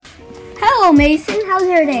Hello, Mason. How's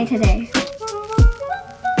your day today?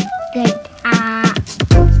 Good.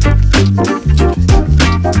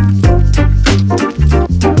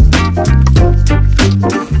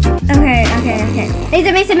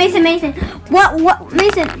 Okay. Mason. What,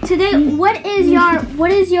 Mason? Today, what is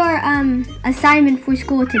your assignment for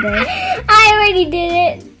school today? I already did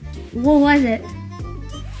it. What was it?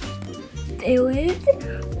 It was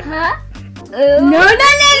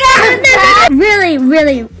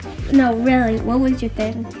No. Really. What was your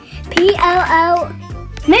thing? PLO.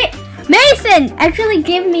 Mason, actually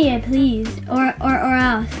give me it, please, or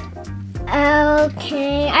else.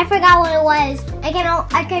 Okay, I forgot what it was. I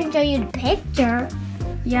can show you the picture.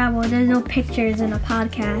 Yeah, well, there's no pictures in a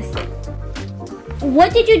podcast.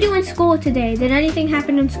 What did you do in school today? Did anything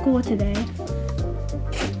happen in school today?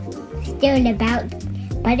 Still about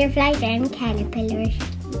butterflies and caterpillars.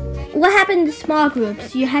 What happened to small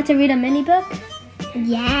groups? You had to read a mini book?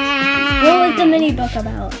 Yeah. What was the mini book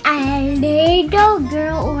about? A little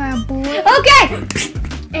girl or a boy. Okay.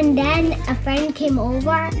 And then a friend came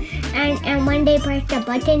over, and when they pressed the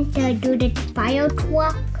button to do the fire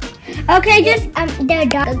truck, okay, the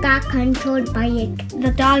dog got controlled by it.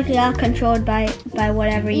 The dog got controlled by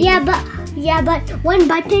whatever you. Yeah, but one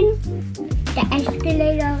button, the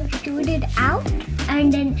escalator shooted out,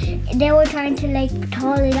 and then they were trying to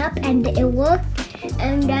tall it up, and it worked.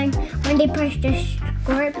 And then when they pressed the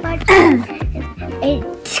squirt button, it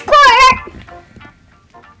squirt.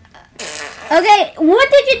 Okay, what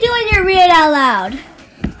did you do in your read out loud?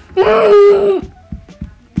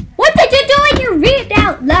 What did you do in your read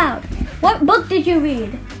out loud? What book did you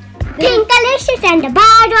read? Pinkalicious and the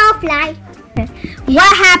Butterfly.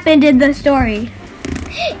 What happened in the story?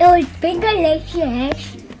 It was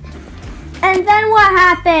Pinkalicious. And then what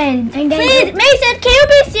happened? And then please, Mason, can you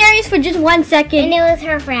be serious for just 1 second? And it was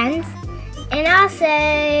her friends. And also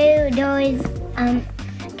there was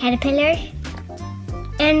caterpillars.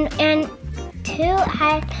 And two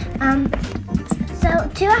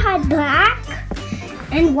had black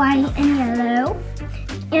and white and yellow.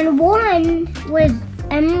 And one was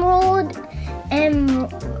emerald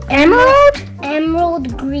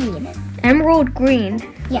green. Emerald green.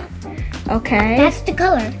 Yeah. Okay. That's the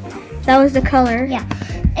color. That was the color. Yeah.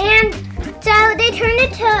 And so they turned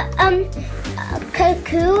into a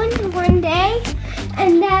cocoon one day,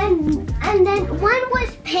 and then one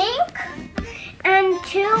was pink and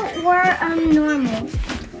two were normal.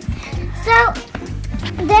 So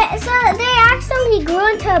they actually grew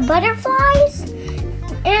into butterflies,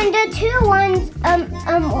 and the two ones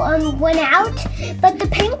went out, but the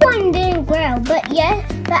pink one didn't grow. But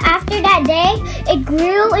after that day, it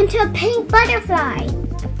grew into a pink butterfly.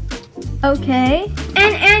 Okay.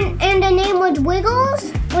 And the name was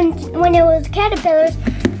Wiggles when it was caterpillars,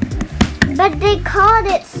 but they called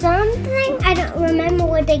it something. I don't remember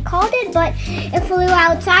what they called it, but it flew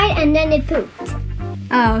outside and then it pooped.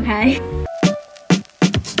 Oh, okay.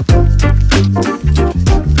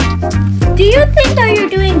 Do you think that you're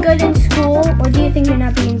doing good in school, or do you think you're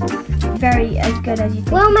not being very as good as you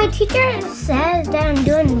think? Well, my teacher says that I'm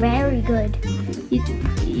doing very good.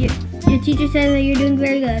 Your teacher says that you're doing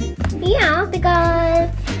very good. Yeah, because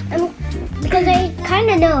I kind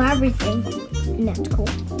of know everything, and that's cool.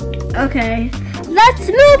 Okay, let's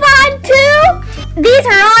move on to these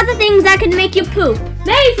are all the things that can make you poop.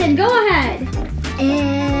 Mason, go ahead.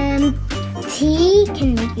 Tea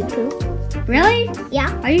can make you poop. Really? Yeah.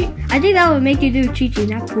 I think that would make you do chi-chi,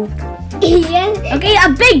 not poop. Yes. Okay, a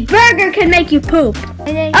big burger can make you poop.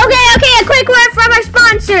 Okay, a quick word from our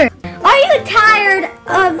sponsor. Are you tired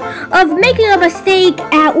of making a mistake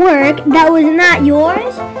at work that was not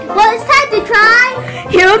yours? Well, it's time to try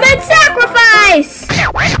human sacrifice.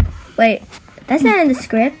 Wait, that's not in the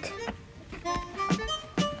script.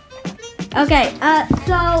 Okay,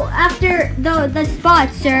 so after the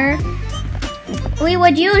sponsor, we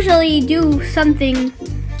would usually do something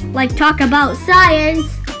like talk about science,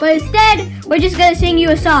 but instead, we're just gonna sing you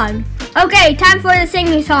a song. Okay, time for the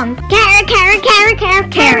singing song.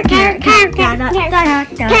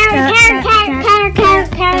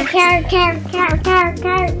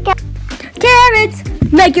 Carrots,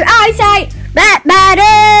 make your eyesight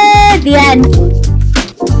better. The end.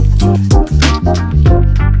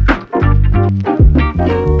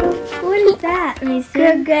 What is that,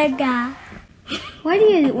 Mason?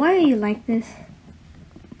 Why are you like this?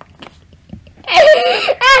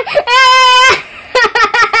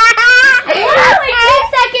 Like 2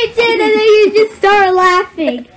 seconds in and then you just start laughing.